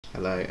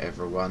Hello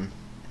everyone.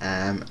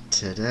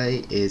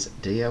 Today is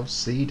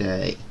DLC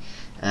day.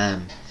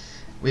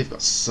 We've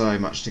got so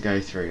much to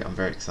go through. I'm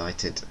very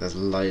excited. There's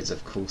loads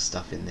of cool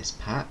stuff in this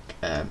pack.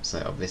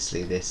 So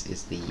obviously this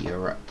is the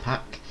Europe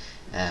pack,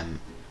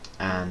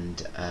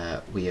 and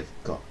we have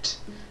got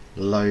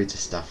loads of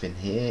stuff in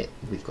here.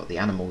 We've got the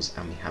animals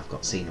and we have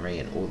got scenery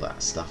and all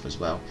that stuff as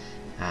well.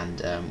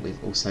 And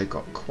we've also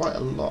got quite a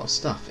lot of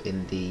stuff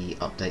in the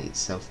update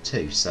itself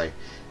too. So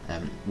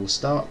we'll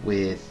start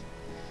with.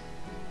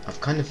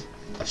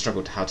 I've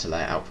struggled how to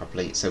lay it out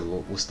properly, so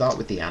we'll start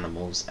with the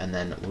animals and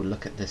then we'll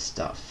look at the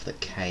stuff that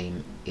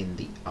came in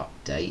the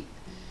update,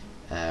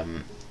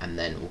 and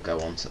then we'll go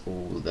on to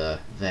all the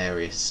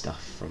various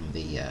stuff from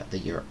the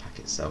Europe pack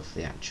itself,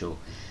 the actual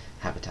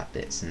habitat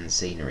bits and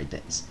scenery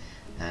bits.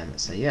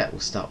 So yeah, we'll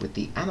start with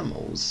the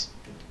animals.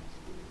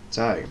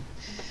 So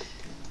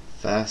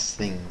first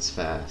things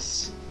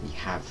first, we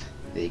have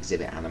the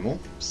exhibit animal,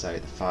 so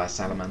the fire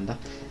salamander.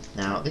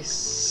 Now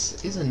this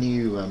is a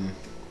new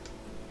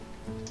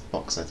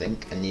box, I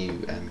think, a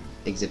new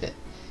exhibit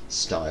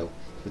style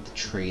with the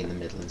tree in the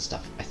middle and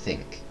stuff, I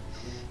think,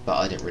 but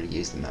I don't really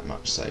use them that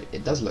much, so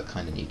it does look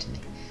kind of new to me.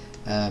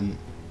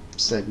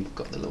 So we've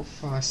got the little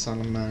fire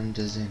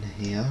salamanders in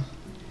here.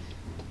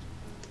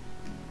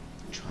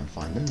 Try and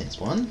find them. There's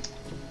one.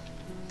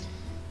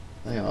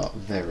 They are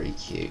very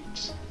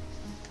cute.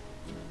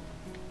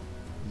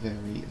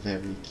 Very,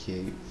 very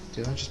cute.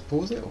 Did I just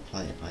pause it or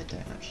play it? I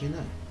don't actually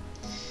know.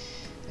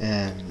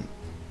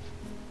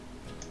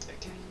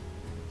 Okay,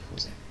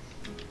 pause it.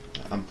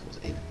 Unpause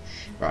it even.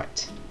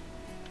 Right.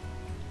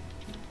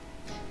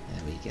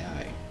 There we go.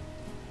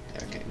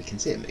 Okay, we can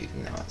see it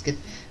moving now. That's good.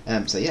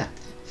 So yeah,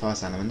 fire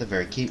salamander,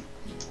 very cute.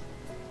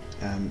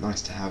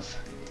 Nice to have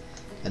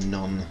a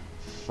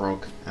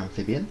non-frog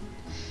amphibian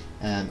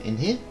in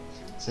here.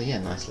 So yeah,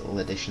 nice little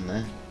addition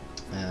there.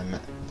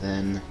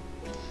 Then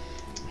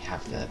we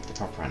have the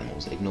proper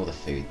animals. Ignore the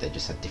food, they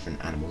just had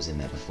different animals in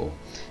there before.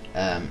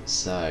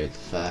 So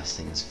first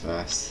things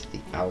first, the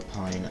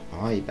Alpine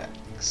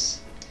Ibex.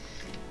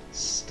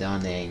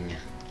 Stunning.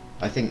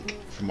 I think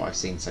from what I've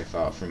seen so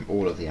far from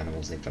all of the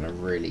animals, they've done a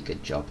really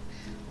good job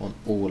on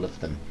all of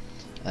them.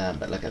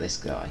 But look at this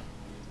guy.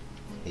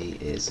 He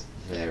is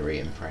very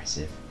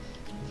impressive.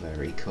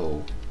 Very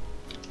cool.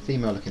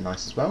 Female looking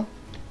nice as well.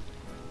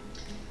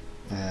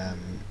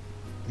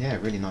 Yeah,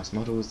 really nice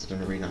models. They've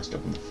done a really nice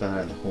job on the fur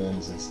and the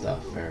horns and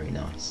stuff. Very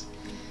nice.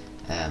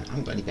 I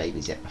haven't got any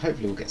babies yet, but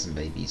hopefully we'll get some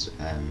babies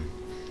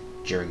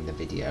during the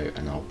video,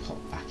 and I'll pop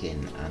back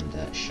in and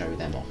show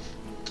them off.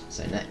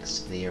 So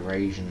next, the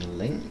Eurasian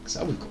Lynx.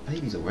 Oh, we've got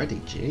babies already,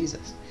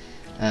 Jesus.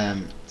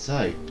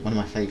 So, one of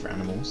my favourite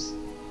animals,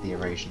 the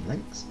Eurasian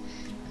Lynx.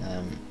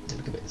 They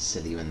look a bit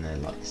silly when they're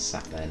like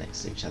sat there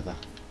next to each other,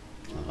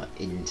 like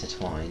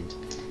intertwined.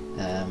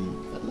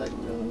 But look,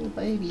 little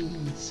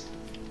babies.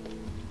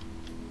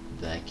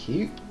 They're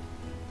cute,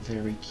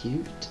 very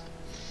cute.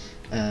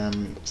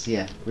 So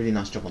yeah, really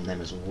nice job on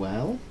them as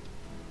well.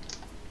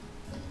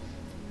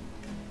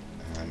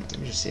 Let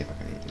me just see if I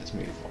can. Let's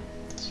move on.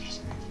 Let's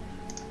just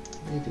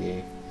move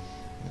you.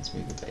 Let's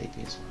move the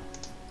baby as well.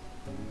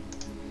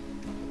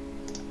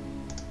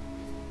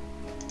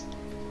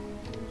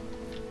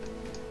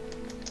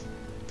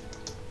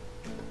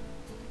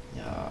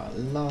 Ah,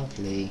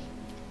 lovely.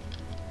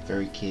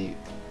 Very cute.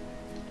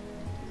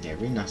 Yeah,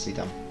 really nicely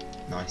done.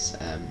 Nice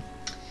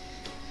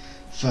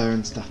fur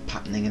and stuff,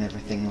 patterning and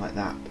everything like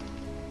that.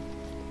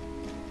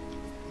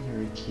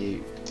 Very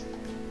cute.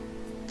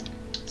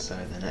 So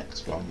the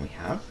next one we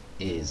have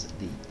is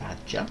the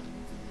badger,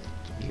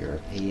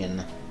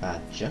 European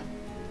badger.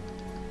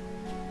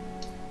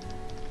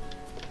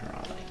 Where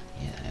are they?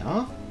 Here they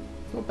are.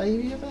 Got a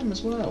baby of them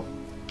as well.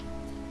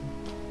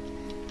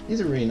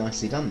 These are really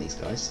nicely done, these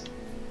guys.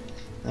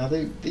 Now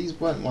these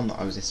weren't one that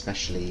I was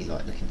especially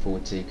like looking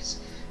forward to, because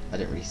I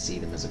don't really see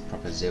them as a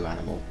proper zoo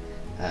animal,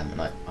 and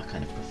I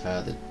kind of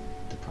prefer the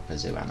proper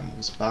zoo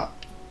animals, but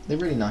they're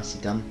really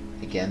nicely done.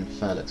 Again,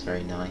 fur looks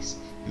very nice,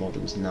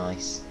 model's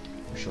nice.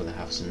 I'm sure they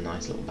have some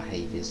nice little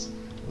behaviours,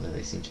 although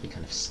they seem to be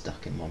kind of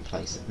stuck in one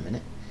place at the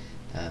minute,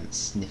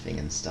 sniffing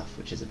and stuff,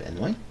 which is a bit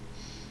annoying.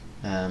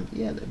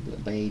 Yeah, the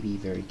baby,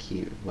 very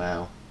cute as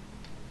well.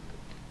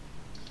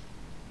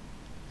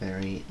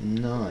 Very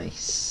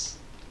nice.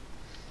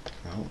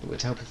 Well, it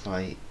would help if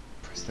I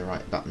press the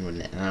right button,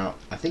 wouldn't it? Now,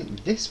 I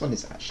think this one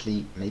is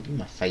actually maybe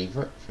my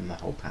favourite from the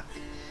whole pack.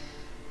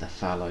 The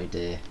Fallow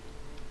deer.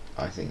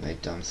 I think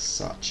they've done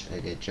such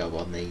a good job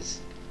on these.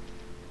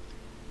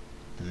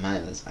 The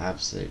male is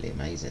absolutely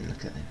amazing.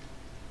 Look at him.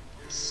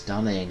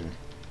 Stunning.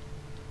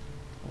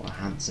 What a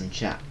handsome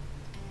chap.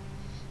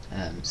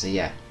 So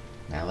yeah,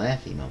 male there,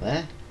 female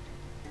there.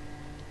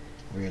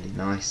 Really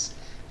nice.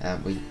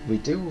 We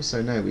do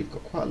also know we've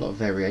got quite a lot of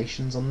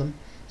variations on them.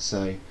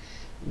 So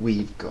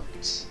we've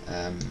got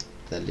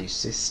the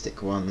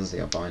leucistic ones,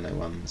 the albino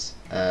ones.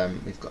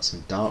 We've got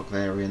some dark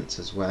variants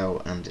as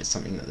well, and it's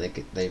something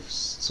that they've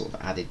sort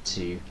of added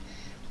to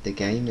the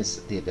game,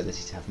 is the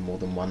ability to have more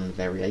than one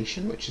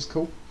variation, which is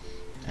cool.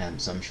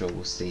 So I'm sure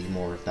we'll see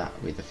more of that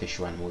with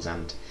official animals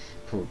and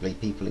probably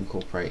people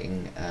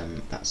incorporating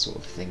that sort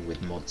of thing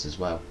with mods as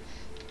well.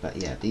 But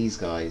yeah, these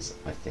guys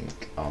I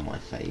think are my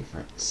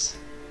favourites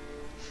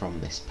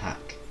from this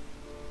pack.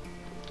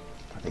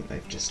 I think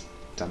they've just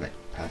done it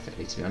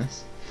perfectly, to be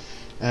honest.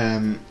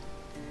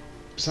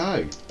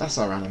 So that's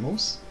our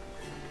animals.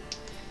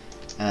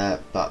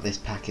 But this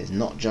pack is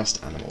not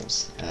just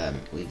animals.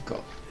 We've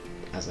got,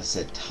 as I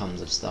said,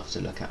 tons of stuff to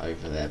look at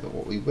over there, but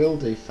what we will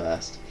do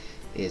first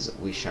is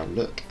we shall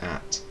look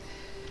at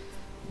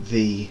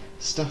the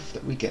stuff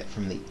that we get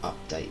from the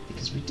update,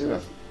 because we do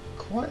have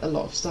quite a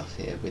lot of stuff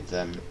here with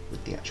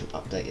the actual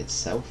update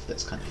itself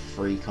that's kind of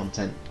free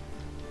content.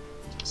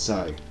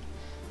 So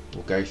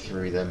we'll go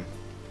through them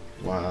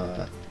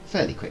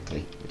fairly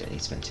quickly. We don't need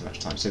to spend too much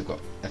time. So we've got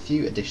a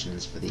few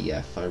additions for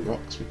the faux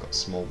rocks. We've got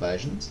small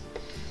versions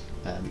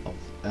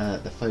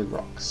of the faux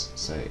rocks,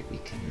 so we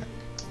can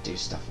do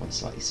stuff on a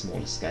slightly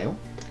smaller scale.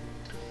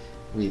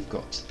 We've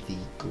got the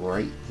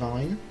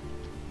grapevine,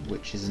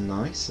 which is a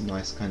nice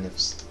kind of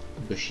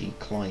bushy,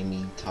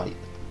 climby type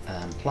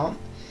plant.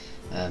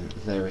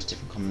 Various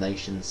different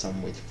combinations,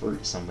 some with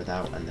fruit, some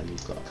without, and then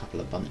we've got a couple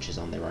of bunches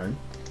on their own,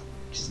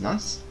 which is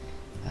nice.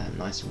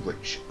 Nice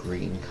rich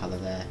green colour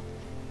there.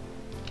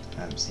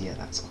 So yeah,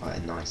 that's quite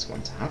a nice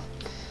one to have.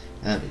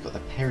 We've got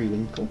the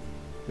periwinkle,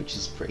 which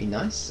is pretty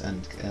nice,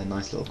 and a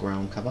nice little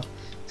ground cover.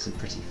 Some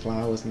pretty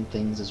flowers and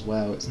things as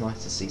well. It's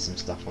nice to see some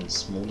stuff on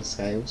smaller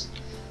scales,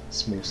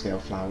 small scale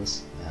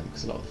flowers,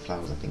 because a lot of the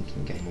flowers I think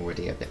in game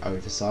already are a bit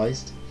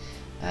oversized.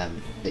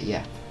 But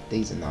yeah,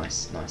 these are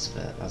nice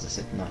for, as I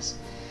said, nice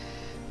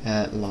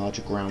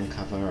larger ground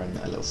cover and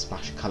a little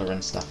splash of colour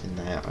and stuff in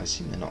there. I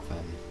assume they're not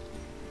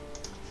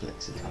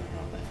flexi colour,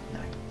 are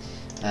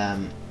they?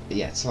 No. But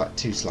yeah, it's like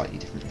two slightly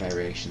different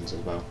variations as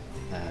well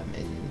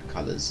in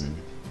colours and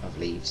of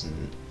leaves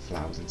and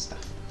flowers and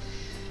stuff.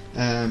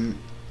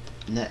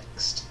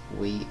 Next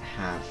we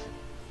have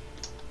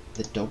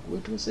the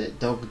dogwood, was it?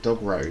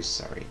 Dog rose,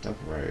 sorry, dog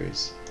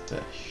rose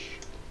bush.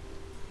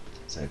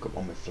 So I've got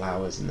one with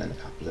flowers and then a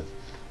couple of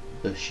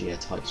bushier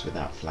types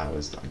without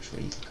flowers that I'm sure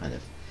you can kind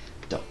of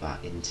dot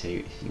that into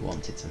if you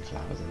wanted some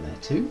flowers in there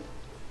too.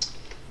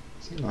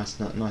 So nice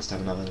to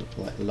have another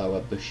like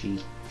lower bushy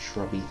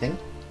shrubby thing.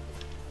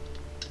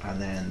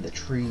 And then the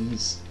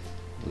trees,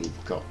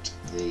 we've got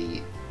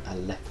the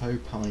Aleppo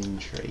pine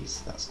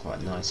trees. That's quite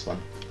a nice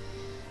one.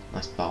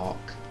 Nice bark,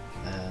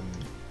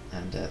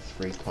 and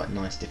three quite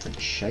nice different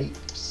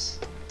shapes.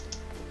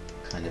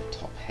 Kind of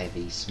top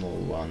heavy, small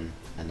one,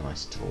 a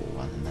nice tall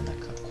one, and then a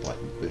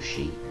quite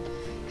bushy,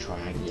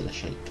 triangular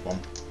shaped one.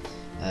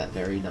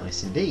 Very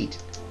nice indeed.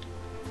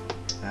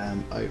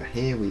 Over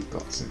here we've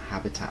got some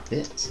habitat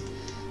bits.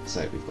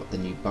 So we've got the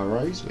new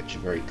burrows, which are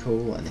very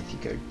cool, and if you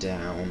go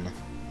down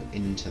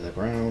into the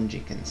ground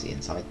you can see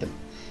inside them,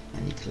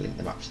 and you can link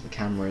them up to the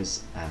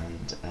cameras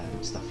and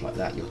stuff like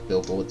that, your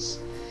billboards.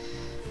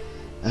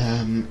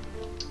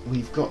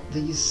 We've got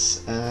these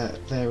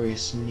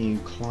various new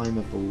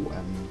climbable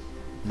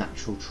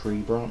natural tree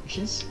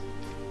branches,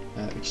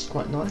 which is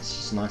quite nice.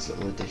 Just a nice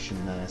little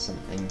addition there,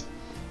 something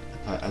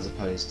as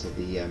opposed to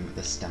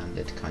the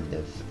standard kind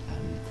of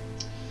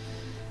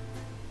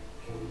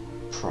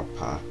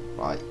proper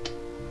like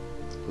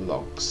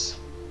logs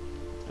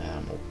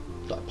or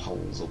like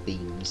poles or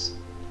beams.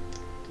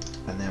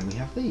 And then we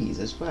have these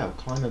as well,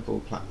 climbable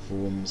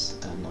platforms,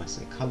 nice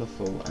and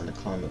colourful, and a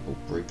climbable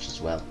bridge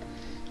as well.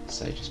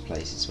 So just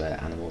places where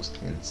animals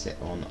can sit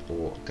on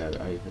or go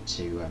over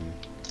to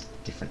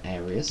different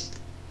areas.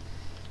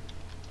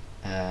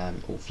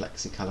 All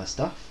flexi-colour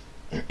stuff.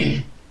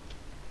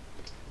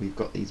 We've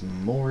got these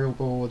memorial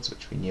boards,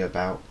 which we knew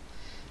about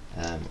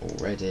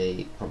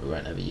already. Probably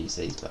won't ever use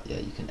these, but yeah,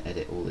 you can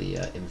edit all the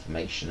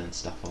information and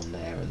stuff on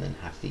there, and then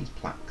have these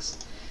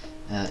plaques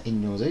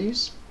in your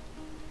zoos.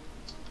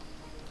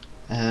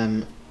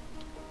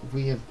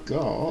 We have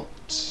got,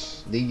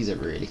 these are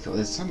really cool.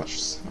 There's so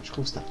much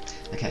cool stuff.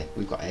 Okay,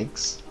 we've got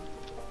eggs.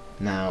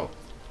 Now,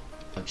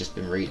 I've just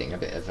been reading a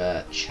bit of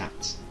a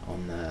chat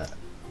on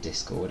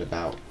Discord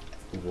about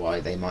why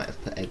they might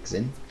have put eggs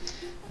in.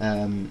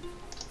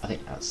 I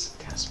think that's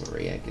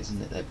cassowary egg,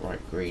 isn't it? They're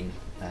bright green.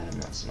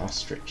 That's an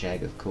ostrich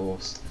egg, of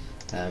course.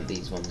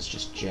 These ones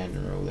just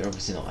general. They're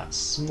obviously not that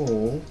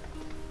small,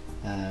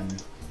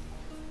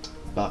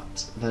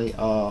 but they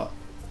are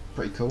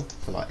pretty cool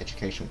for like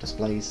educational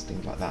displays,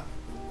 things like that.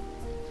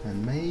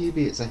 And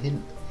maybe it's a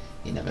hint,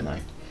 you never know,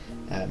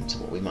 to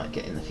what we might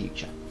get in the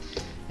future.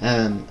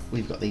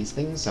 We've got these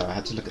things, so I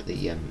had to look at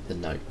the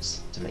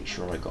notes to make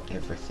sure I got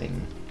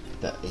everything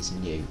that is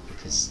new,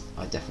 because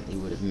I definitely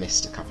would have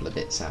missed a couple of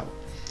bits out.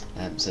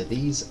 So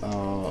these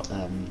are,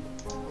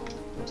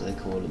 what do they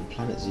call them?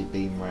 Planet Zoo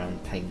Beam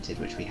Round Painted,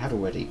 which we had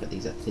already, but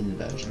these are thin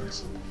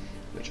versions,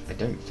 which I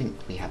don't think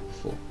we had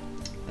before.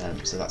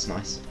 So that's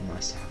nice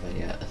to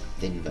have a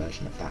thin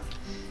version of that,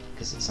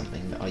 because it's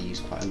something that I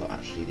use quite a lot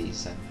actually,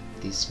 these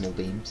small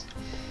beams.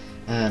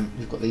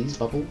 We've got these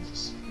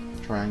bubbles,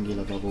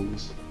 triangular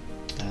bubbles,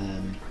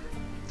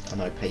 an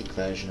opaque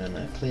version and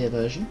a clear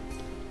version.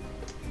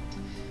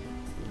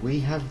 We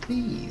have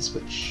these,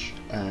 which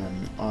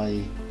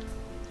I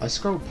I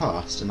scrolled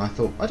past and I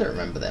thought, I don't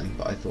remember them,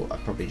 but I thought I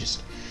probably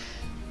just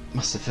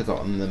must have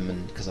forgotten them,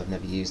 and because I've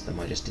never used them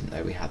I just didn't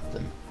know we had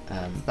them.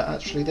 But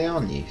actually they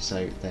are new,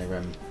 so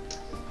they're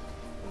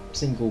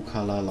single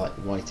colour, like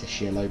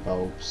whitish yellow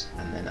bulbs,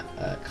 and then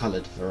a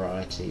coloured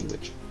variety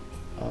which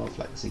are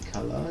flexi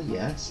colour,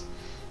 yes.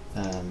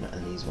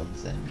 And these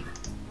ones then,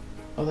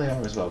 oh they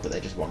are as well, but they're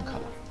just one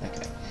colour.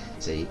 Okay,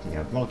 so you can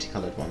have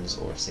multicoloured ones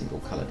or single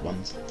coloured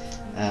ones.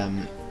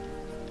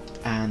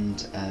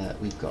 And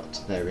we've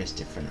got various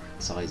different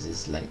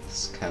sizes,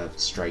 lengths, curved,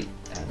 straight,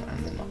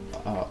 and then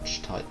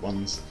arch type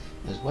ones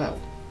as well.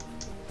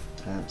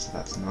 So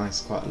that's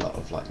nice, quite a lot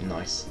of like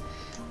nice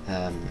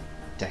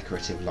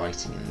decorative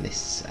lighting in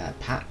this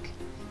pack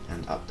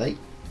and update.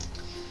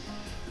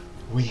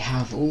 We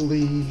have all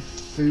the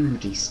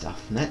foodie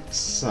stuff next,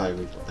 so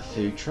we've got the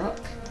food truck,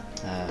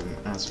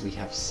 as we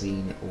have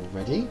seen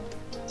already.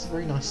 It's a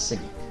very nice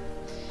sink.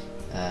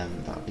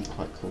 That would be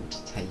quite cool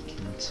to take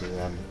into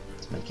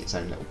to make its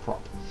own little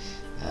prop.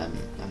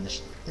 And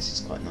this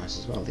is quite nice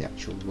as well, the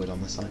actual wood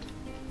on the side.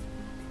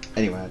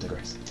 Anyway, I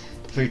digress.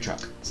 Food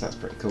truck, so that's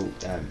pretty cool.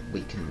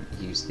 We can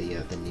use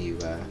the new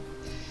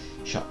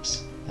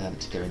shops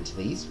to go into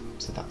these,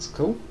 so that's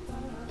cool.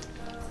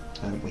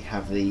 We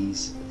have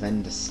these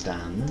vendor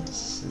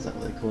stands, is that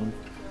what they call them?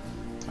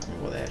 I can't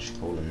remember what they actually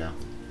call them now,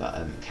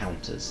 but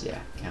counters, yeah,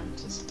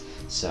 counters.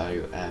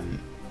 So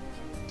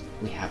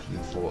we have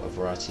them for a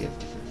variety of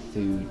different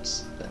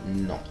foods, but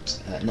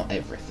not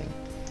everything.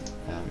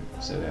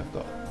 So we have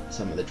got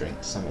some of the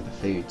drinks, some of the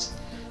foods.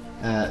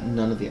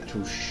 None of the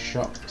actual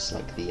shops,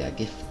 like the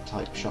gift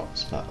type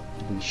shops, but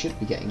we should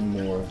be getting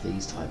more of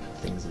these type of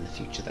things in the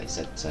future, they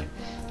said. So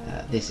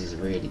this is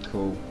really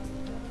cool.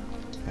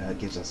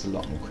 Gives us a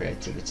lot more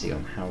creativity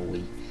on how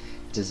we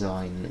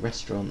design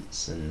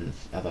restaurants and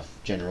other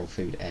general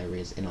food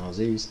areas in our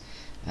zoos.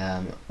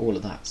 All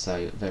of that,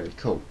 so very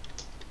cool.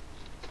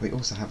 We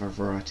also have a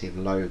variety of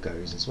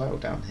logos as well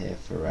down here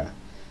for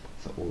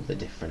all the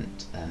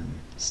different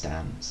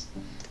stands.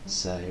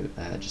 So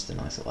just a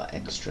nice little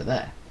extra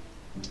there.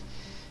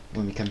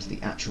 When we come to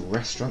the actual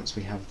restaurants,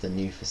 we have the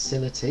new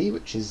facility,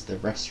 which is the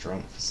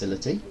restaurant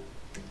facility.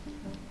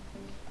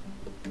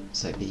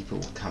 So people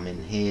will come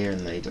in here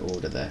and they'd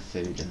order their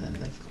food, and then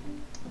they've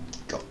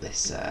got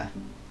this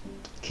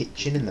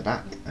kitchen in the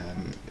back,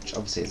 which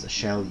obviously is a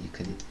shell. You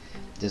can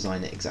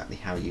design it exactly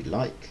how you'd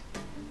like.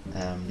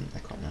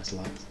 They're quite nice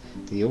lights.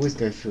 You always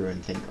go through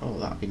and think, oh,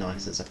 that'd be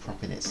nice as a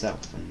prop in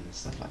itself and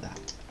stuff like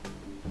that.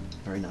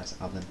 Very nice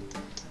oven.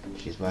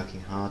 She's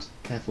working hard.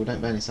 Careful, don't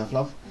burn yourself,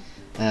 love.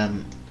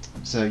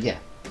 So yeah,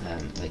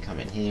 they come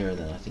in here and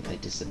then I think they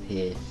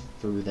disappear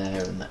through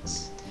there, and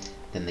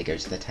then they go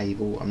to the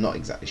table. I'm not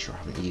exactly sure, I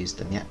haven't used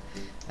them yet.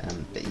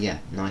 But yeah,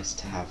 nice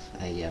to have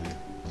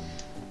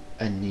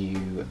a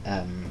new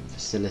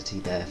facility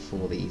there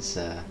for these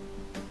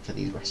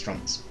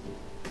restaurants.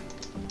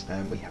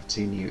 We have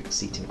two new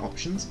seating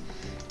options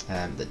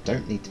that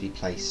don't need to be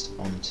placed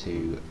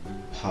onto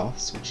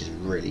paths, which is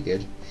really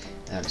good.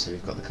 So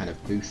we've got the kind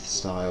of booth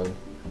style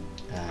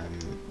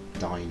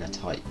diner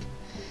type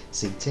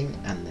seating,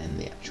 and then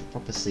the actual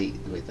proper seat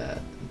with a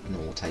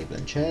normal table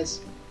and chairs.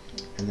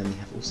 And then we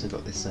have also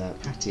got this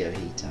patio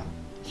heater,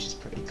 which is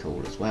pretty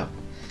cool as well.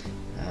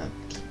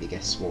 Keep the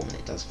guests warm, and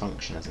it does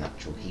function as an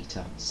actual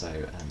heater, so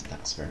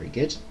that's very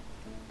good.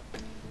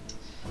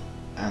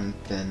 And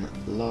then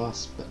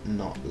last but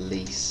not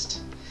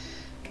least,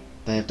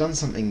 they have done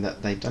something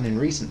that they've done in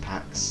recent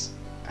packs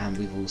and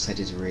we've all said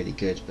is really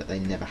good, but they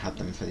never had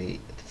them for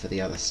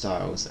the other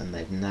styles, and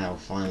they've now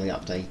finally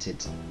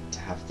updated to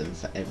have them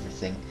for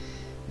everything.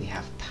 We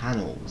have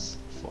panels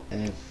for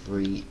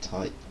every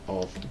type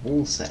of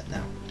wall set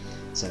now.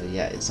 So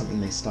yeah, it's something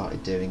they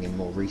started doing in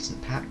more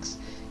recent packs,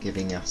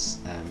 giving us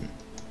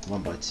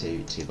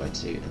 1x2,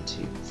 2x2 and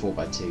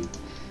 4x2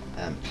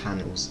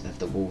 panels of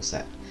the wall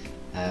set.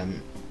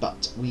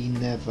 But we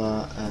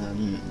never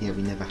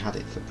had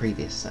it for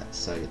previous sets,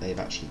 so they've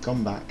actually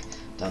gone back,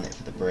 done it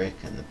for the brick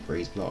and the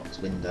breeze blocks,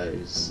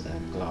 windows,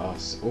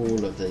 glass,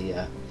 all of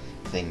the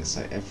things.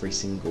 So every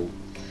single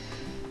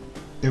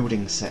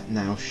building set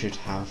now should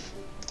have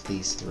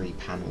these three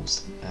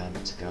panels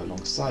to go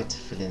alongside to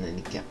fill in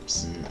any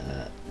gaps and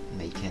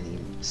make any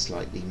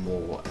slightly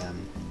more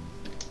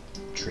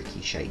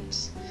tricky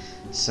shapes.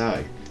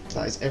 So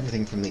that is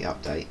everything from the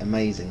update.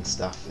 Amazing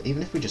stuff.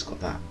 Even if we just got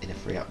that in a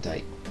free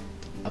update,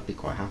 I'd be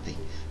quite happy.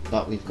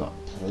 But we've got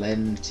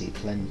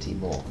plenty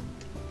more.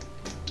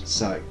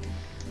 So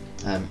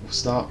we'll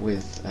start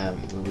with,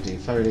 we'll do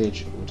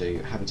foliage, we'll do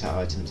habitat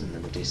items, and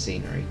then we'll do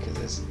scenery, because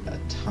there's a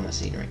ton of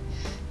scenery.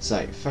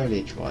 So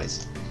foliage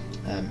wise,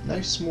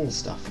 no small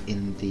stuff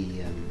in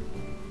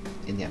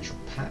the actual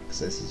pack.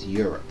 So this is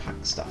Europe pack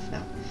stuff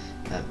now.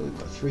 But we've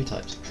got three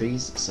types of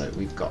trees. So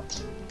we've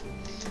got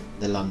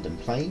the London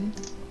plane,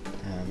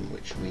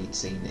 which we'd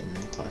seen in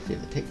quite a few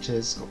of the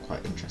pictures. Got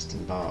quite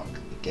interesting bark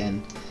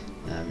again.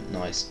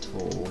 Nice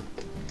tall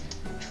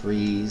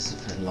trees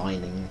for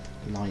lining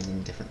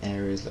different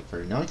areas, look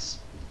very nice.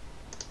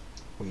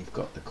 We've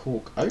got the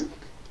cork oak,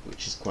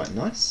 which is quite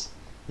nice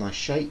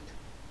shape.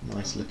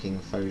 Nice looking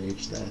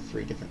foliage there,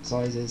 3 different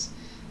sizes,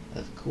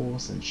 of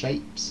course, and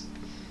shapes.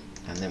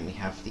 And then we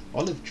have the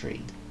olive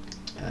tree.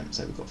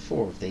 So we've got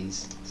 4 of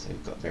these. So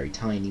we've got a very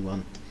tiny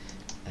one,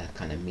 a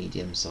kind of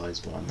medium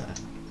sized one,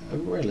 a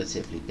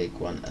relatively big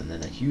one, and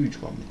then a huge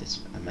one with this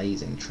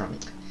amazing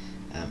trunk,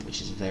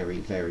 which is very,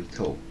 very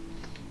cool.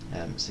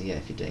 So yeah,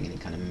 if you're doing any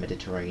kind of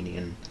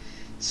Mediterranean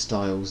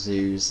style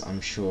zoos, I'm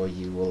sure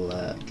you will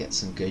get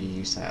some good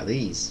use out of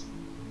these.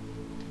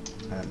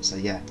 So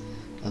yeah,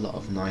 a lot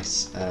of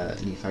nice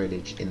new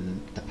foliage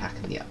in the pack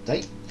and the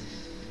update.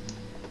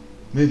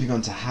 Moving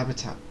on to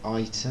habitat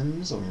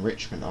items, or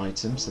enrichment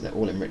items, so they're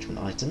all enrichment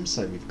items.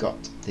 So we've got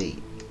the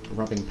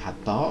rubbing pad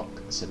bark,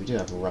 so we do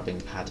have a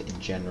rubbing pad in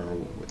general,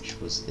 which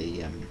was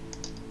the, I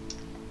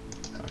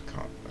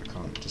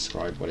can't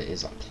describe what it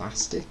is, like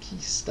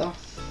plasticky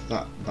stuff,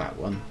 that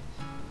one.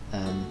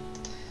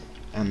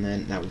 And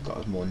then now we've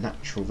got a more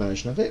natural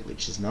version of it,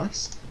 which is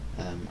nice,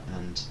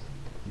 and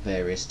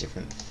various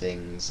different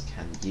things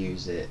can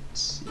use it.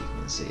 You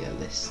can see a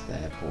list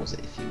there, pause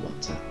it if you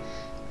want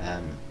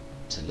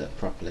to look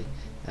properly.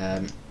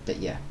 But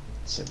yeah,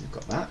 so we've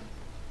got that.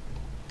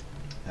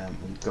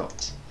 We've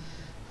got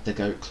the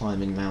goat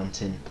climbing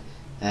mountain,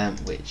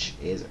 which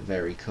is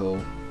very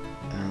cool,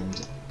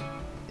 and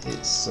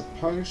it's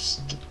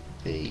supposed to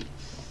be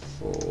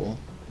for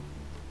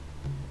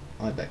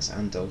ibex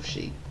and dove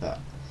sheep, but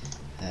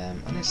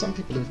I know some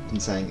people have been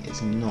saying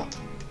it's not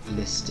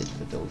listed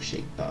for dove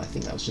sheep, but I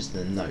think that was just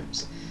in the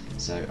notes,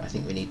 so I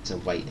think we need to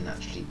wait and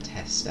actually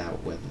test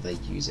out whether they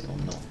use it or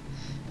not.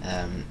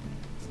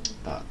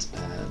 But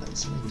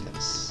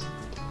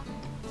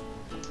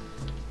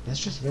let's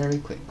just very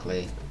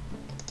quickly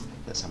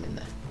put some in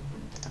there.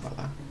 How about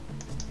that?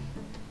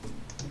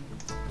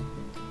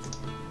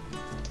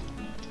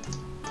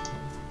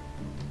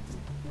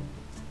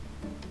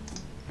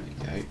 There we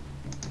go.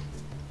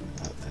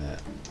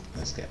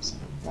 Let's get some.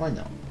 Why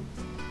not?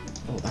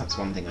 Oh, that's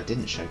one thing I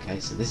didn't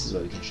showcase, so this is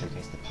where we can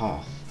showcase the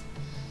path.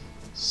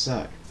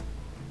 So,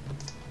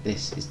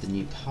 this is the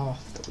new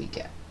path that we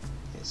get.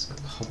 It's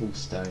got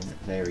cobblestone,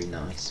 very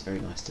nice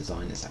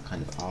design. It's that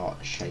kind of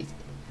arched shape.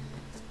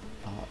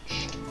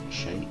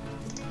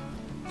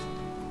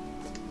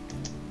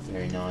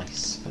 Very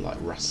nice for like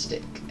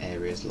rustic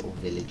areas, little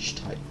village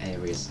type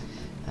areas.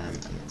 And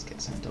let's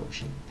get some dove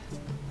sheep.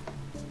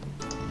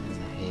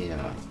 And here,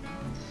 I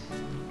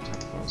don't know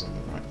if I was on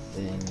the right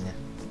thing.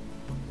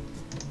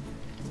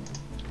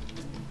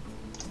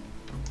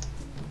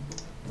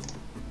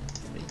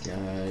 There we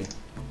go.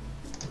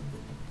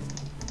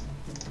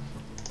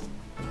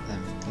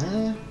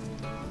 There.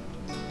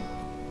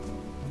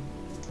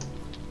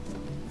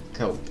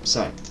 Cool.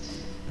 So,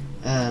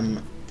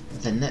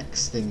 the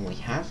next thing we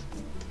have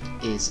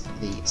is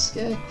the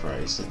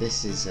scarecrow. So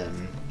this is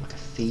like a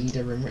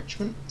feeder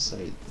enrichment. So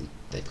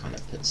they kind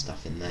of put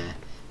stuff in there,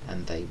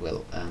 and they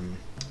will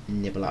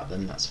nibble at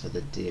them. That's for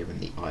the deer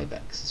and the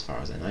ibex, as far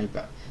as I know.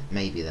 But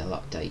maybe they'll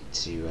update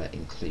to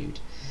include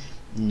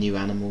new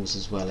animals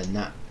as well in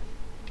that.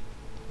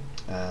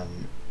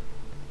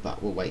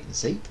 But we'll wait and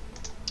see.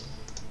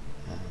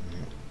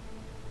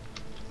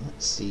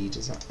 Let's see,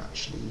 does that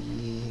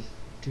actually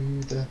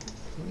do the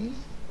thingy?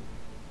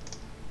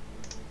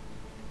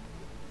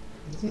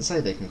 It doesn't say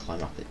they can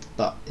climb up it,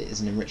 but it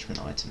is an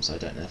enrichment item, so I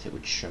don't know if it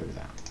would show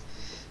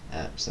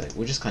that. So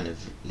we'll just kind of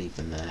leave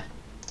them there.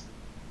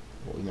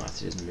 What we might have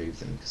to do is move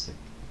them, because they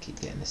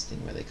keep getting this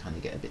thing where they kind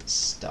of get a bit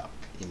stuck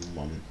in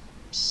one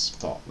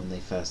spot when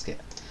they first get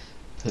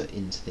put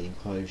into the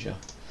enclosure,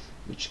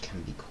 which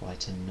can be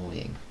quite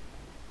annoying.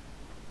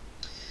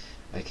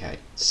 Okay,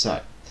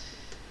 so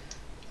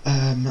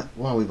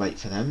while we wait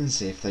for them and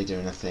see if they do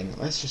anything,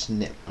 let's just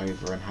nip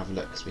over and have a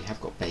look, because we have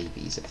got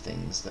babies of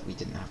things that we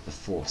didn't have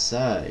before.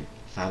 So,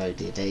 fallow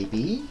deer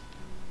baby,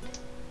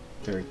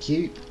 very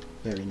cute,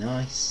 very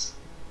nice,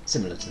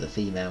 similar to the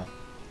female,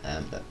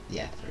 but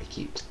yeah, very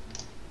cute.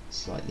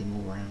 Slightly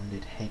more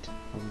rounded head,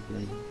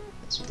 probably.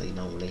 That's what they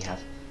normally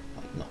have,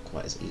 like not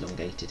quite as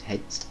elongated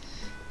heads.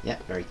 Yeah,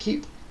 very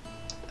cute.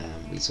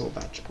 We saw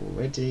badger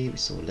already, we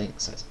saw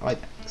lynx, so it's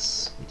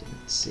ibex. We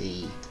didn't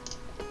see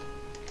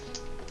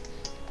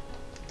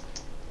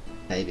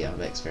baby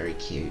ibex, very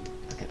cute.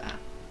 Look at that.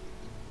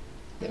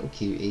 Little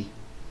cutie,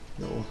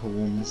 little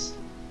horns,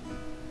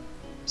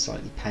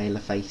 slightly paler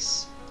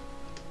face.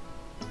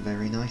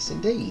 Very nice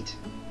indeed.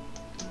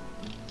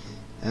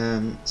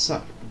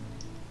 So,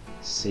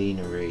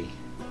 scenery.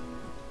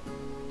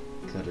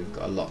 God, we've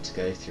got a lot to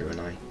go through,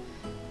 and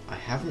I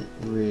haven't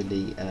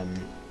really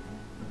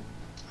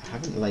I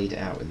haven't laid it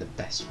out in the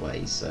best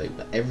way, so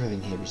but everything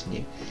here is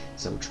new,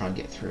 so we'll try and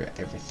get through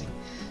everything.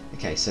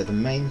 Okay, so the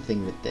main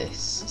thing with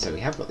this, so we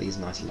have got these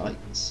nice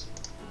lights.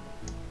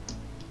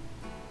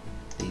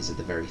 These are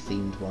the very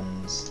themed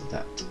ones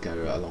that go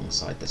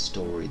alongside the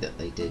story that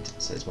they did,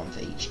 so there's one for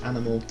each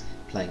animal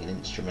playing an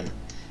instrument,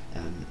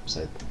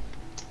 so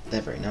they're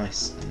very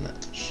nice. And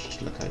let's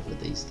just look over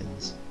these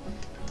things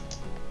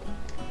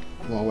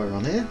while we're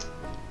on here.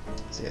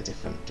 See a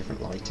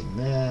different lighting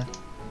there.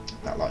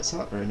 That lights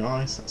up, very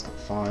nice. That's got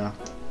fire.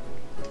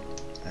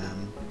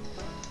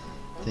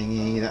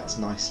 thingy, that's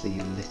nicely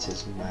lit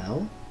as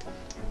well.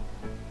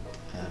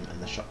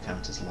 And the shop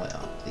counters light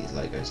up, these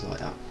logos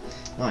light up.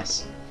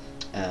 Nice.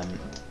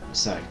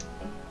 So,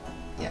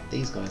 yeah,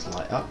 these guys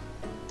light up.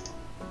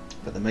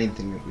 But the main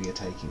thing that we are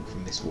taking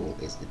from this wall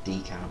is the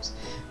decals,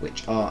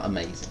 which are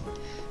amazing.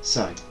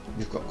 So,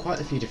 we've got quite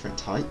a few different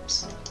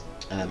types.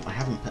 I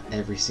haven't put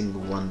every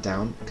single one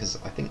down because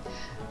I think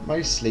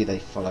mostly they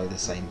follow the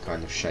same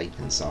kind of shape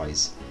and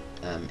size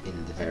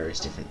in the various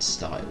different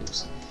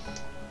styles.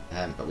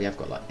 But we have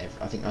got like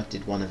I think I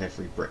did one of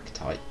every brick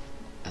type,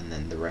 and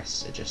then the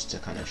rest are just to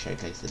kind of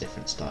showcase the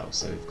different styles.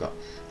 So we've got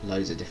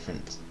loads of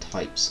different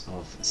types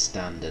of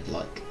standard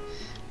like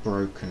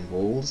broken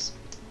walls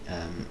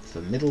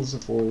for middles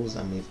of walls,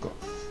 and we've got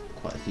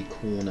quite a few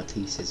corner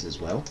pieces as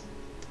well.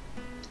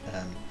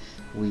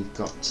 We've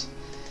got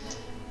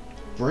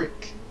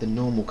brick, the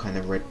normal kind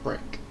of red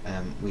brick.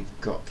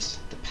 We've got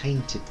the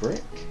painted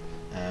brick,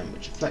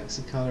 which reflects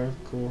the colour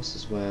of course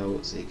as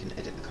well, so you can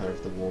edit the colour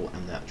of the wall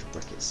and the actual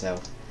brick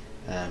itself.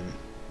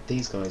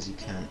 These guys you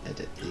can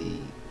edit the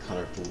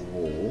colour of the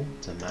wall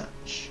to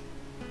match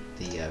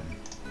the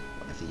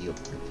whatever you're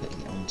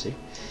putting it onto.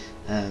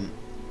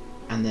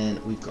 And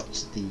then we've got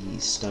the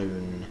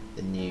stone,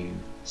 the new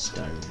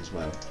stone as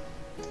well.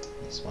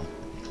 This one,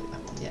 let me click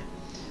that one, yeah.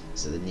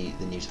 So the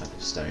new type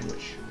of stone,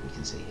 which we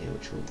can see here,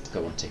 which we'll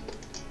go on to.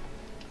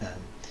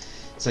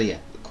 So yeah,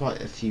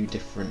 quite a few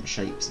different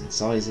shapes and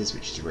sizes,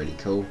 which is really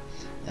cool.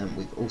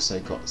 We've also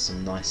got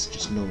some nice,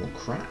 just normal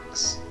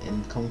cracks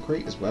in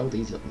concrete as well.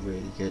 These look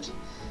really good.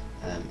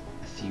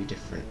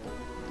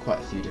 Quite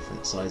a few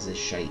different sizes,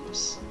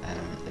 shapes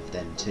of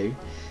them too.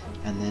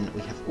 And then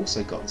we have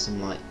also got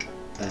some like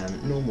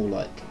normal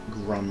like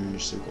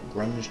grunge. So we've got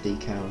grunge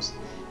decals,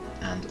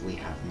 and we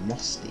have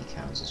moss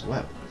decals as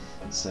well.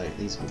 So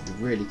these will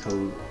be really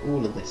cool.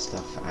 All of this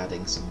stuff for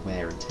adding some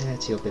wear and tear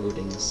to your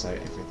buildings, so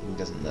everything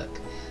doesn't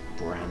look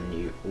brand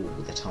new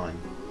all the time.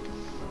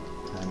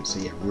 So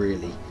yeah,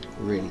 really,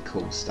 really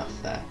cool stuff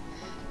there.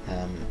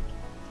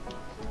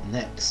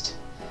 Next,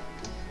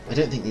 I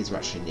don't think these are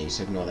actually new,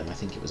 so ignore them. I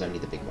think it was only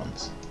the big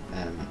ones,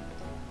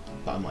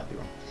 but I might be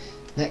wrong.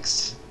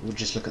 Next, we'll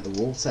just look at the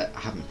wall set.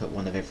 I haven't put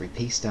one of every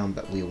piece down,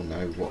 but we all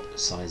know what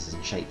sizes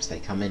and shapes they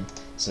come in.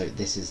 So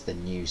this is the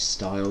new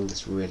style,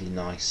 this really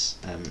nice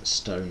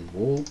stone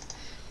wall.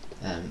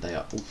 They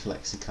are all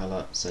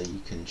flexicolour, so you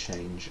can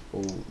change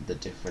all the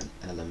different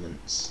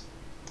elements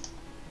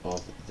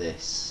of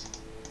this.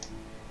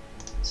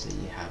 So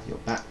you have your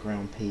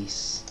background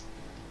piece,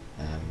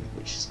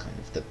 which is kind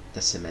of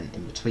the cement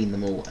in between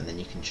them all, and then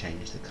you can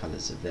change the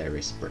colours of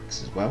various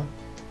bricks as well.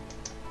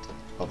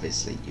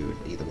 Obviously you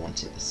would either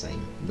want it the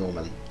same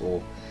normally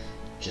or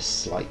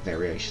just slight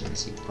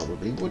variations. You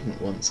probably wouldn't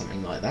want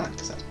something like that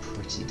because that's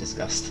pretty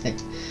disgusting,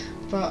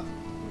 but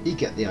you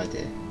get the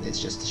idea.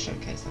 It's just to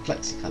showcase the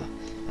flexicolour,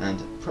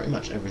 and pretty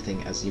much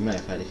everything, as you may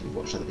have heard if you've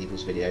watched other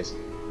people's videos,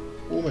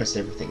 almost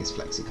everything is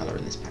flexicolour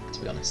in this pack,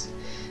 to be honest,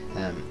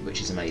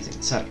 which is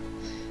amazing. So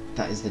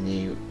that is the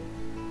new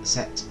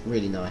set,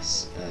 really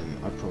nice.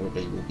 I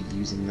probably will be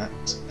using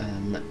that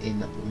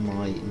in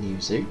my new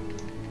zoo.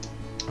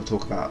 I'll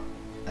talk about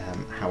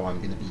how I'm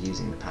going to be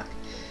using the pack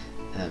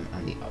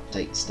and the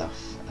update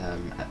stuff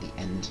at the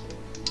end.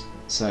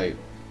 So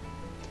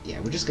yeah,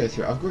 we'll just go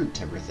through. I've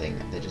grouped everything,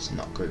 they're just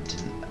not grouped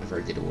in a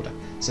very good order.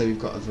 So we've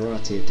got a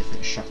variety of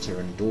different shutter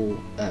and door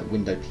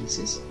window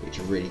pieces, which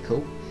are really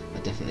cool. I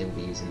definitely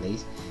will be using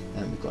these.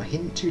 We've got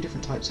two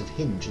different types of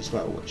hinge as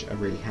well, which are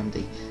really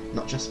handy,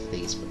 not just for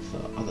these but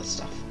for other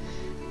stuff,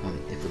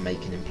 if we're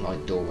making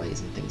implied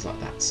doorways and things like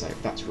that. So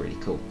that's really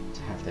cool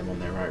to have them on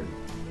their own.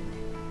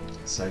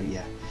 So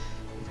yeah,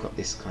 we've got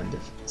this kind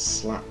of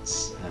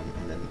slats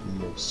and then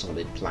more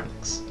solid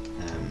planks,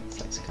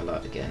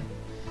 flexicolour again,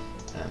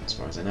 as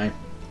far as I know.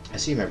 I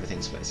assume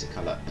everything's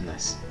flexicolour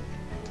unless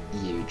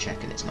you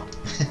check and it's not.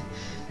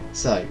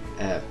 So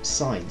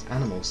signs,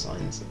 animal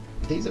signs,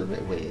 these are a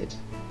bit weird,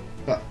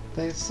 but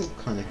they're still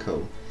kind of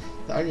cool.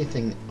 The only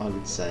thing I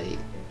would say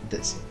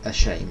that's a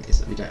shame is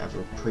that we don't have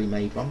a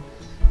pre-made one.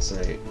 So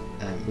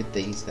with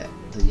these, that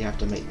you have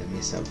to make them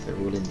yourself. They're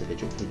all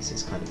individual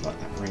pieces, kind of like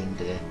that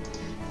reindeer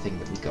thing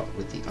that we got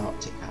with the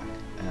Arctic pack.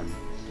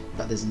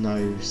 But there's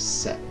no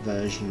set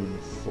version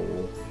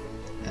for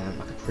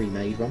like a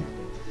pre-made one.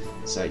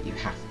 So you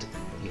have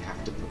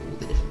to put all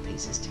the different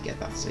pieces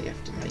together. So you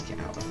have to make it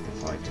out of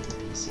the 5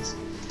 different pieces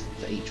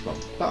for each one.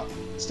 But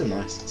still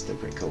nice, still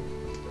pretty cool.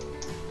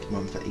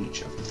 One for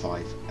each of the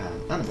 5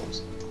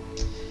 animals.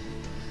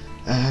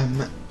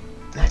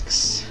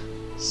 Next,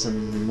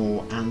 some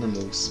more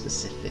animal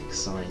specific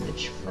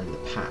signage from the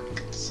pack.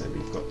 So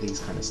we've got these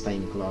kind of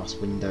stained glass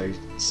window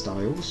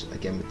styles,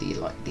 again with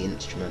the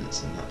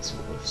instruments and that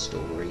sort of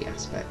story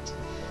aspect.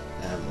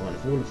 One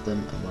of all of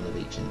them and one of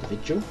each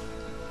individual.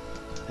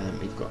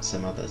 We've got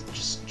some other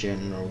just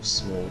general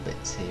small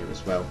bits here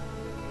as well,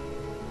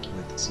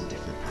 with some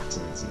different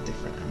patterns and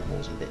different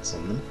animals and bits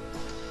on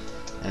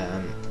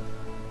them.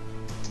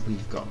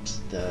 We've got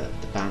the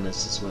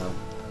banners as well,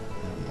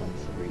 one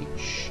for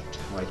each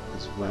type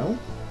as well,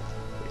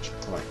 which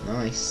are quite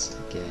nice.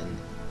 Again,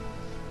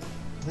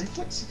 Are they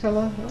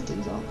flexicolour? Oh,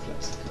 these aren't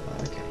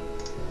flexicolour, okay.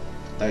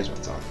 Those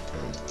ones aren't,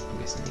 and I'm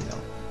guessing these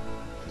aren't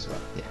as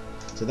well, yeah.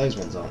 So those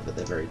ones aren't, but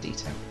they're very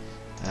detailed.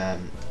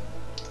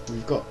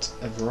 We've got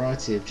a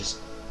variety of just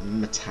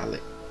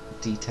metallic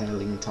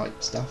detailing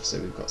type stuff, so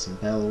we've got some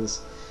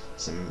bells,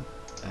 some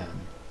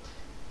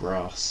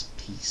brass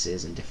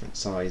pieces in different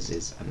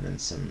sizes, and then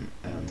some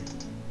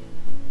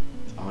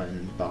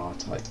iron bar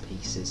type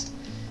pieces,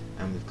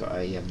 and we've got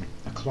a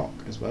clock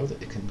as well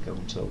that it can go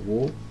onto a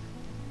wall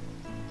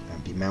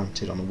and be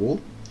mounted on a wall.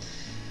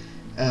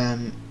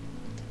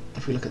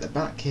 If we look at the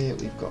back here,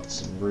 we've got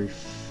some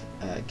roof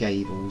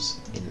gables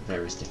in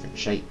various different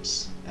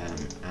shapes,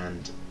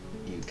 and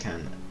you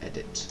can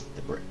edit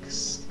the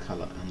bricks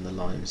colour and the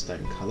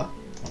limestone colour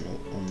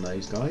on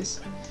those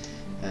guys.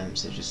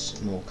 So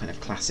just more kind of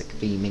classic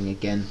theming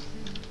again,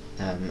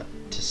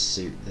 to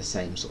suit the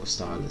same sort of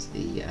style as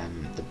the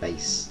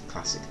base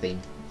classic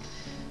theme.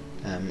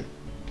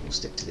 We'll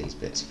stick to these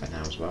bits for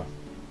now as well.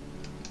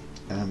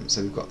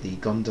 So we've got the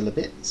gondola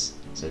bits,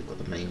 so we've got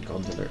the main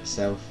gondola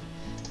itself,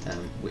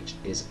 which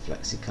is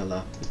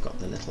flexicolour. We've got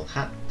the little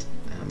hat,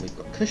 and we've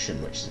got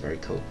cushion, which is very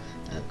cool,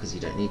 because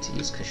you don't need to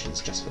use cushions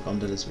just for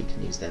gondolas. We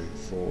can use them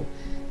for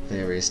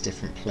various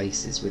different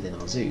places within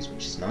our zoos,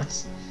 which is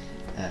nice.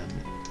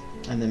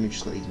 And then we've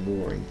just got these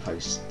mooring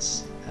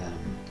posts,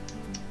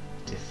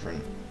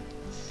 different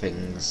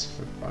things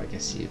for, I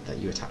guess, that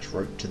you attach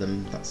rope to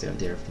them. That's the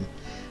idea of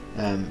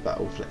them, but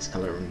all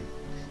flexicolour and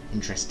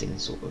interesting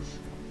sort of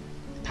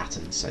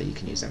patterns, so you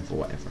can use them for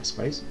whatever, I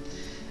suppose.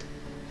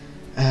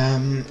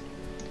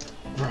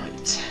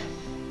 Right,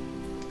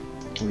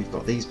 we've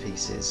got these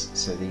pieces,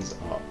 so these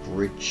are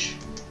bridge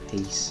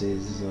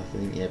pieces, I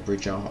think, yeah,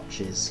 bridge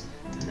arches,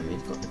 and then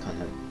we've got the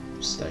kind of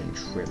stone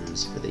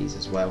trims for these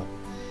as well.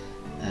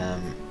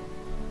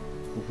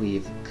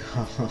 We've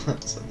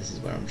got, so this is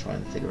where I'm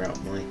trying to figure out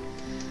how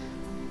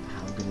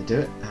I'm going to do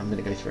it. I'm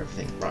going to go through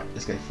everything. Right,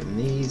 let's go from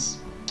these.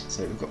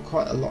 So we've got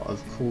quite a lot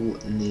of cool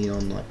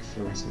neon, like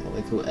fluorescent, what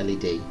they call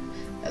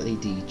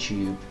LED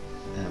tube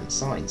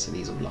signs, so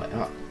these will light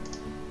up.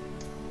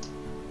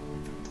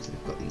 So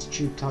we've got these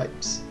tube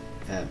types,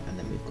 and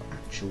then we've got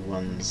actual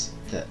ones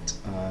that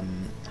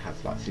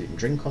have like food and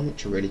drink on,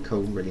 which are really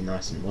cool, really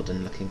nice and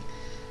modern looking,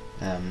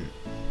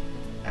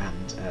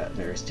 and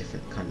various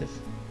different kind of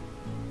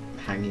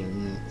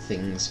hanging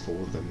things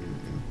for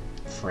them,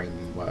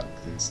 framework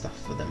and stuff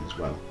for them as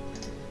well,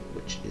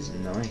 which is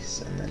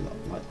nice, and they're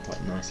like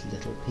quite nice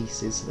little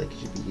pieces, so they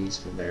could be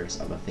used for various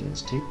other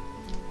things too.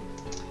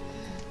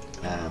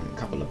 A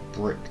couple of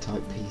brick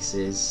type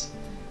pieces.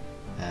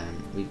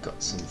 We've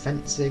got some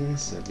fencing,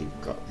 so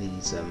we've got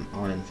these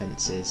iron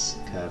fences,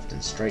 curved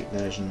and straight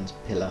versions,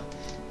 pillar,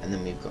 and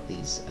then we've got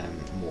these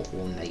more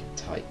ornate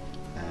type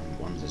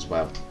ones as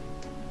well,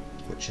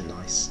 which are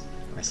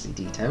nicely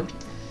detailed.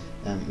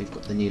 We've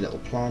got the new little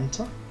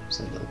planter,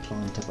 so a little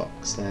planter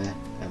box there,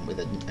 with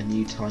a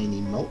new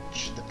tiny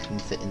mulch that can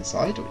fit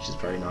inside, which is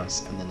very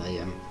nice, and then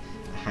a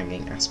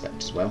hanging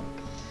aspect as well.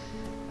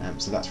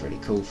 So that's really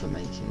cool for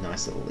making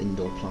nice little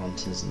indoor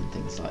planters and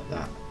things like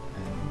that.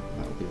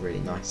 That would be really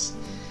nice.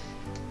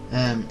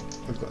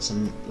 We've got a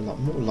lot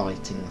more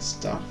lighting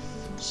stuff,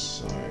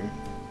 so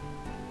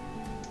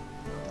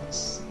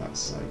that's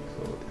so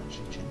cool. It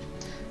actually changed.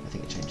 I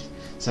think it changed.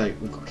 So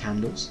we've got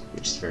candles,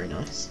 which is very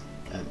nice.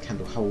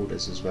 Candle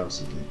holders as well,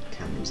 so you can put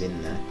candles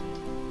in there.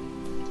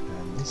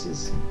 What's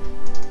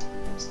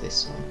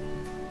this one?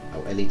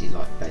 Oh, LED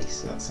light base,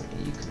 so that's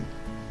something you can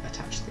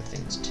attach the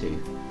things to.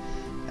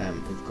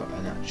 We've got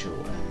an actual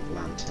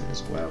lantern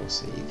as well,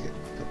 so you could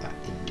put that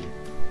in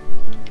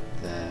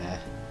there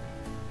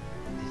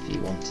if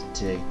you wanted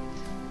to.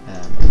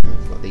 And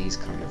we've got these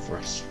kind of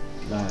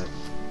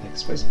they're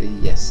supposed to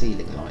be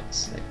ceiling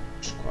lights,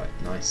 which are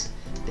quite nice,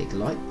 big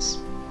lights.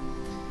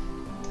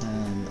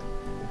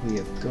 We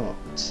have got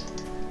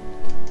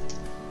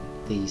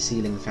the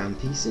ceiling fan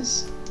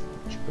pieces,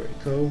 which are pretty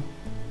cool.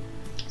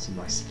 Some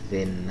nice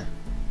thin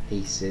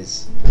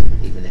pieces,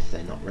 even if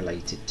they're not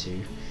related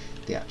to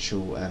the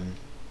actual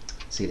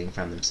ceiling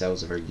fan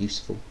themselves, are very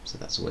useful, so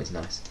that's always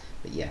nice.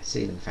 But yeah,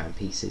 ceiling fan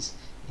pieces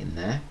in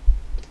there.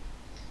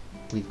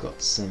 We've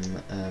got some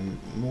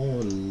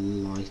more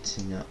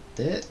lighting up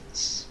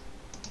bits.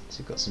 So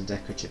we've got some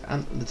decorative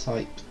antler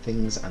type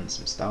things and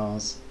some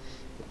stars,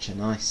 which are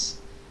nice.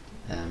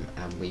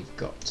 And we've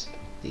got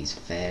these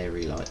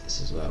fairy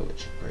lights as well,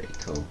 which are pretty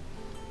cool.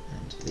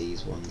 And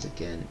these ones,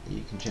 again,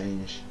 you can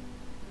change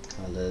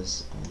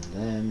colours on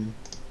them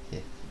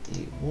if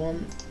you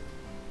want.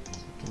 So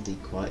it can be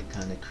quite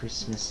kind of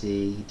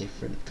Christmassy,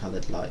 different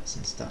coloured lights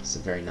and stuff,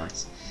 so very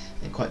nice.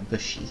 And quite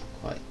bushy,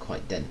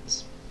 quite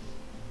dense.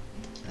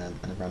 And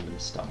a random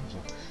star as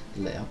well,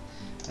 lit up.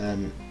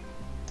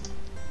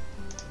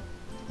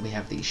 We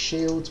have these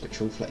shields,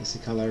 which are all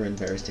flexicolour and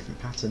various different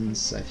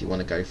patterns, so if you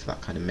want to go for that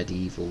kind of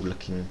medieval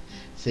looking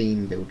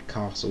theme, build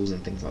castles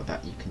and things like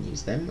that, you can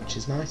use them, which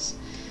is nice.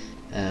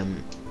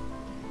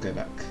 Go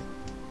back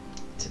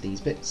to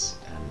these bits,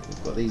 and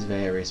we've got these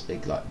various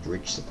big like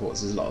bridge supports.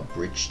 There's a lot of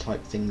bridge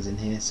type things in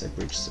here, so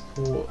bridge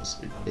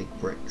supports with big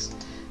bricks.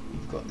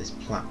 We've got this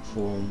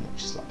platform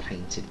which is like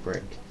painted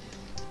brick,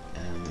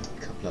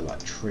 a couple of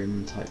like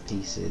trim type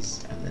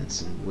pieces, and then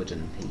some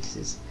wooden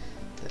pieces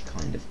that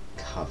kind of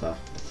cover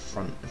the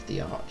front of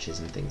the arches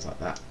and things like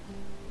that.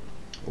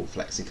 All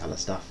flexicolour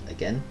stuff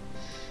again.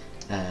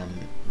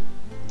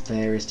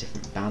 Various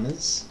different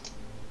banners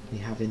we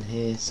have in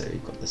here, so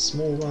we've got the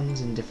small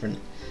ones in different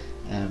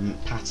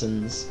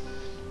patterns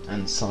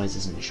and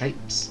sizes and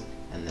shapes,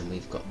 and then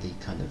we've got the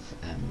kind of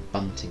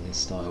bunting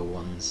style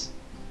ones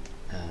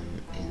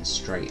in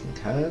straight and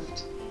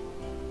curved.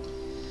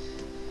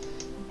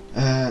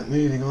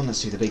 Moving on,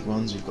 let's do the big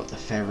ones. We've got the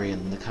ferry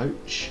and the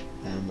coach,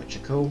 which are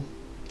cool.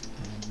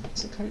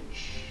 What's a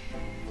coach?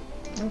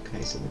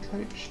 Okay, so the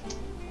coach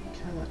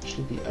can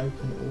actually be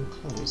open or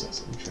closed.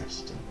 That's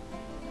interesting.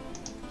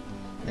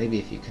 Maybe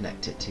if you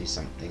connect it to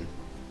something,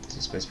 because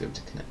you're supposed to be able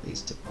to connect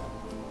these to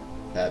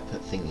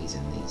put thingies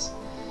in these,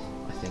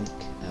 I think.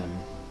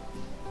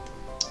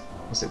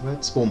 What's it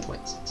word? Spawn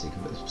points. So you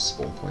can put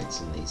spawn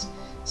points in these,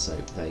 so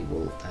they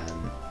will.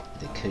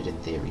 They could, in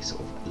theory,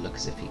 sort of look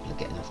as if people are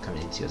getting off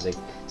coming into your zoo.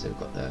 So we've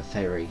got the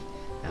ferry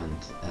and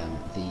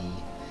the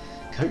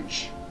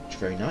coach, which is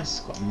very nice.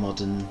 Quite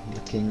modern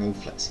looking, all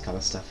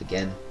flexicolour stuff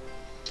again.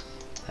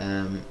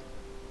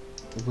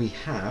 We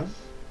have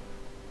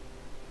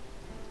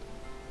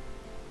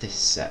this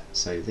set.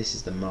 So this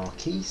is the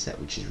marquee set,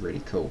 which is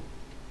really cool.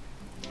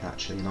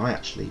 Actually, and I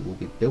actually will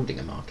be building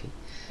a marquee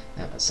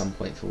at some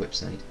point for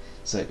Whipsnade.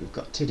 So we've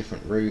got three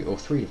different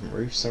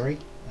roofs, sorry.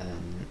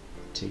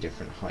 Two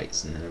different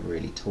heights and then a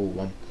really tall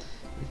one.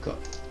 We've got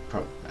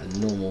a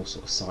normal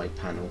sort of side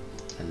panel,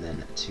 and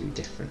then two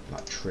different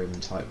like trim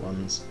type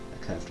ones,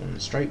 a curved one and a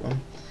straight one.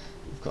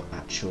 We've got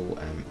actual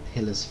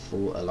pillars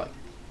for like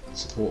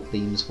support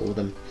beams for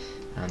them,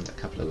 and a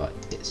couple of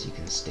like bits you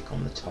can stick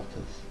on the top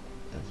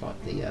of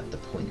like the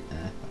point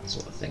there, that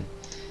sort of thing,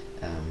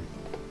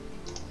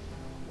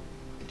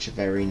 which are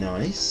very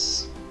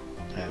nice,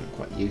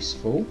 quite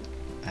useful.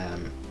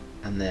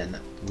 And then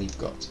we've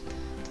got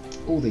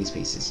all these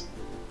pieces.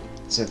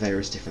 So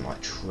various different like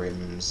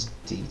trims,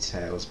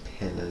 details,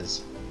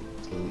 pillars,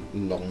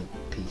 long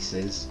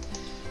pieces,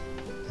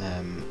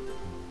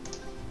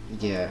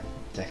 yeah,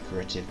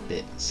 decorative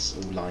bits,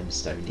 all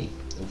limestoney,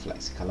 all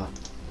flexicolour,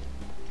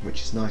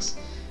 which is nice.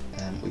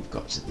 We've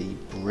got the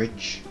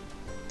bridge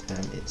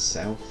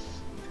itself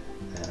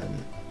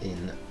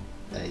in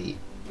a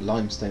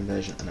limestone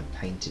version and a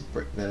painted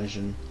brick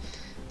version,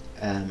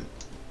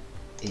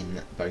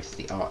 in both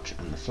the arch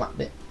and the flat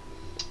bit.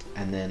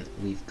 And then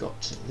we've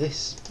got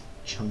this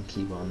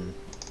chunky one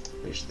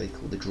which they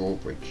call the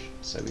drawbridge,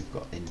 so we've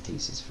got end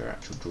pieces for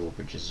actual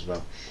drawbridges as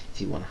well.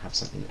 If you want to have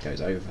something that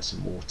goes over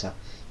some water,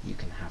 you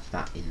can have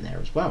that in there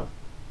as well.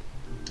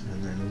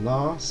 And then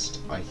last,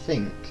 I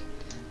think,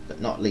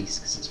 but not least,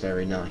 because it's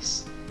very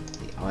nice,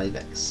 the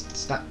Ibex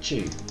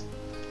statue,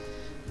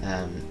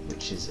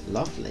 which is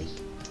lovely.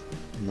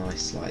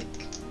 Nice like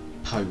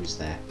pose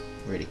there,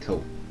 really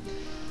cool.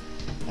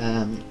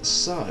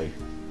 So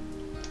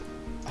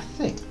I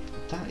think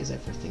that is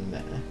everything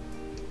there.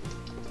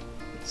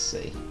 Let's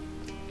see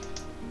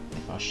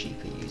if our sheep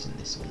are using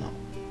this or not.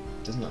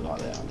 Doesn't look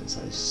like they are. Looks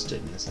like they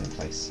stood in the same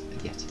place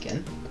yet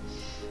again.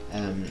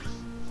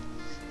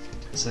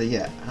 So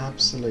yeah,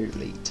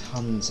 absolutely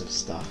tons of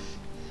stuff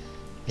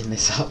in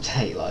this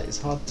update. Like,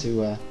 it's hard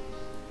to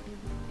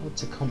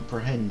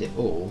comprehend it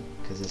all,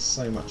 because there's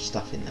so much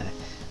stuff in there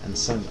and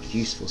so much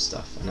useful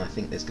stuff, and I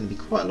think there's going to be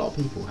quite a lot of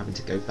people having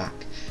to go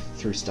back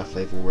through stuff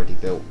they've already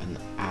built and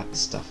add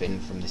stuff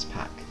in from this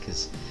pack,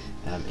 because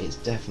it's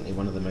definitely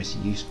one of the most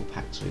useful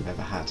packs we've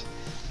ever had.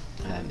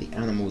 The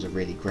animals are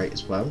really great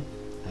as well.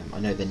 I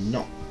know they're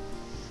not,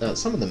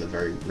 some of them are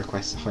very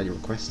highly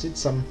requested,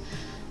 some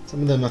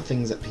of them are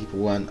things that people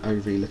weren't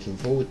overly looking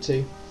forward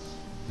to,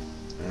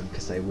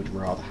 because they would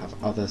rather have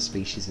other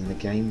species in the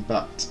game,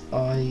 but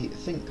I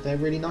think they're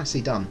really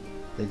nicely done.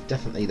 They've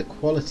definitely, the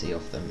quality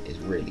of them is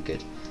really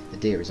good. The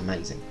deer is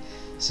amazing,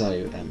 so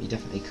you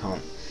definitely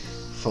can't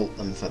fault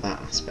them for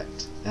that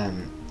aspect.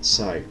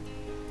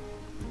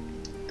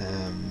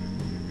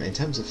 In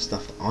terms of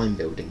stuff that I'm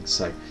building,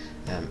 so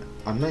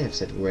I may have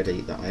said already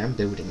that I am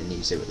building a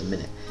new zoo at the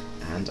minute,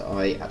 and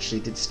I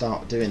actually did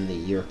start doing the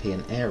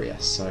European area,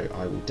 so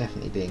I will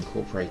definitely be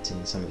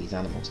incorporating some of these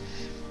animals.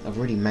 I've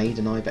already made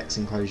an Ibex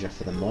enclosure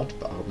for the mod,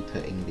 but I'll be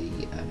putting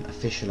the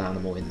official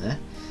animal in there.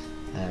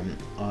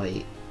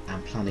 I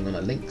am planning on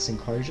a lynx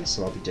enclosure,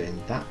 so I'll be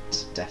doing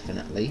that,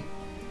 definitely.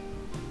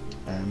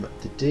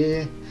 The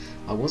deer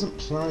I wasn't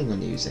planning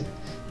on using,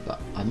 but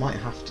I might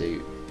have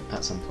to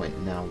at some point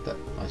now that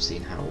I've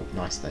seen how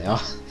nice they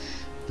are.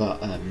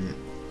 But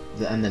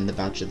and then the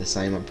badger the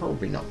same. I'm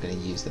probably not going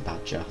to use the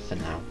badger for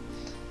now.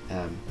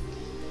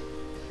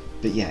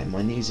 But yeah, in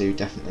my new zoo,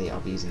 definitely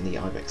I'll be using the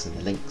Ibex and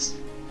the lynx,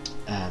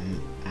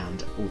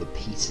 and all the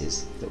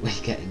pieces that we're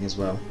getting as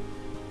well.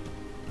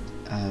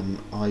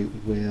 I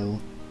will,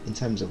 in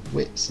terms of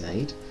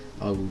Whipsnade,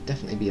 I will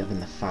definitely be having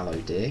the fallow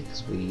deer,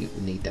 because we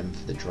need them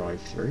for the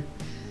drive-through.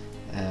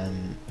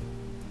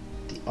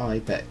 The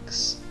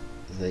Ibex,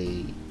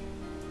 the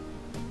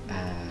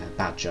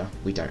badger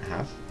we don't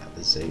have at at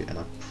the zoo, and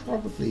I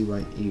probably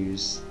won't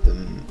use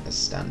them as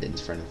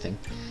stand-ins for anything.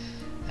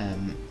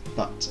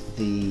 But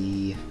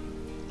the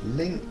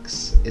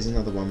Lynx is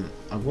another one.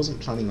 I wasn't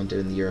planning on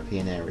doing the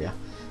European area,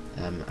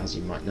 as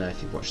you might know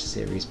if you've watched the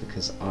series,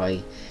 because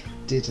I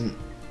didn't.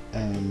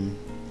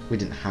 We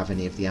didn't have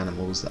any of the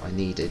animals that I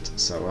needed,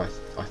 so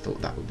I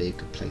thought that would be a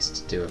good place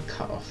to do a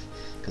cut-off,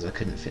 because I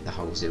couldn't fit the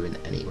whole zoo in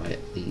anyway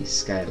at the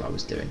scale I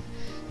was doing.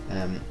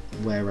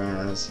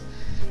 Whereas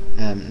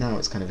now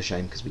it's kind of a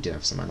shame because we do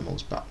have some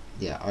animals, but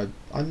yeah,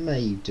 I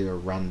may do a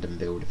random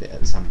build of it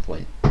at some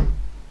point,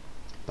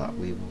 but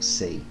we will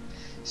see.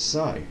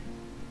 So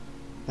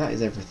that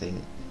is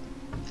everything.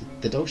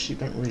 The dog sheep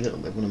don't really look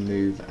like they want to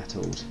move at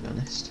all, to be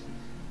honest.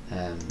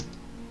 Let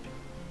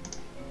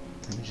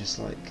me just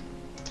like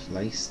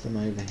place them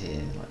over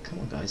here. Like, come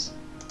on guys,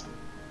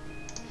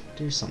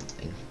 do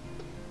something.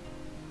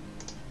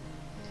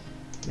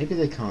 Maybe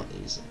they can't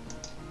use it.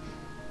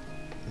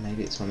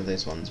 Maybe it's one of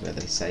those ones where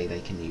they say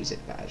they can use it,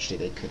 but actually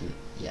they couldn't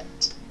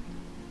yet.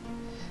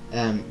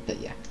 But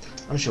yeah,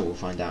 I'm sure we'll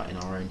find out in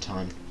our own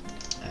time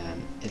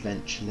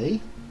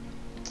eventually.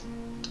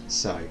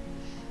 So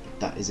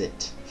that is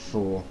it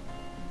for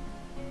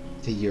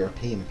the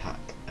European pack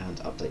and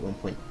update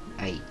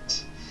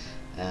 1.8.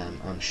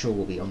 I'm sure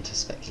we'll be on to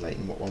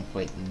speculating what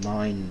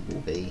 1.9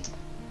 will be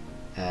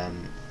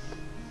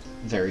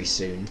very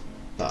soon,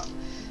 but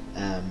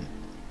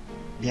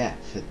yeah,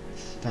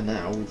 for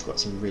now we've got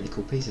some really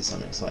cool pieces, so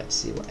I'm excited to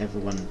see what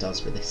everyone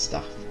does with this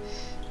stuff.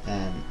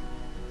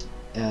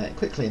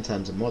 Quickly, in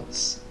terms of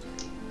mods,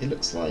 it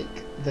looks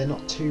like they're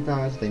not too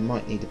bad. They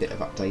might need a bit of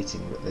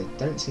updating, but they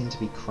don't seem to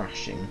be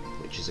crashing,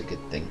 which is a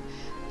good thing.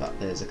 But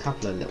there's a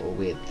couple of little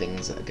weird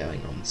things that are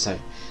going on, so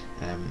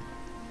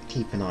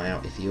keep an eye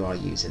out if you are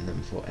using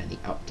them for any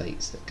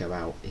updates that go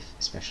out,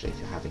 especially if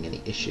you're having any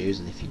issues,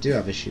 and if you do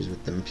have issues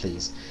with them,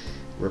 please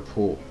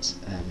report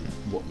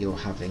what you're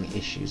having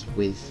issues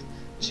with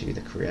to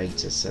the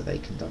creators so they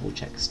can double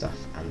check stuff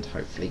and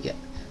hopefully get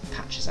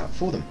patches out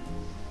for them.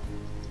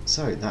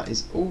 So that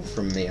is all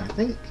from me, I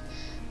think,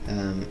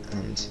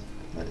 and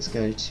let's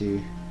go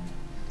to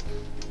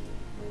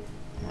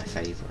my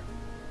favourite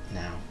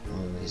now.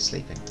 Oh, he's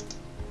sleeping.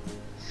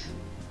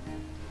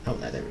 Oh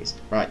no, there he is.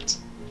 Right,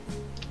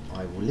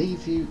 I will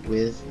leave you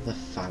with the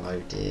fallow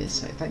deer.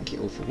 So thank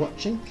you all for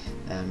watching.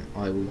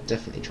 I will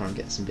definitely try and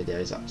get some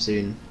videos up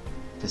soon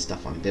for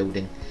stuff I'm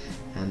building,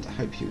 and I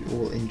hope you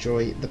all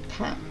enjoy the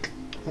pack.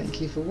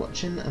 Thank you for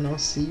watching, and I'll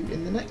see you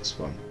in the next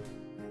one.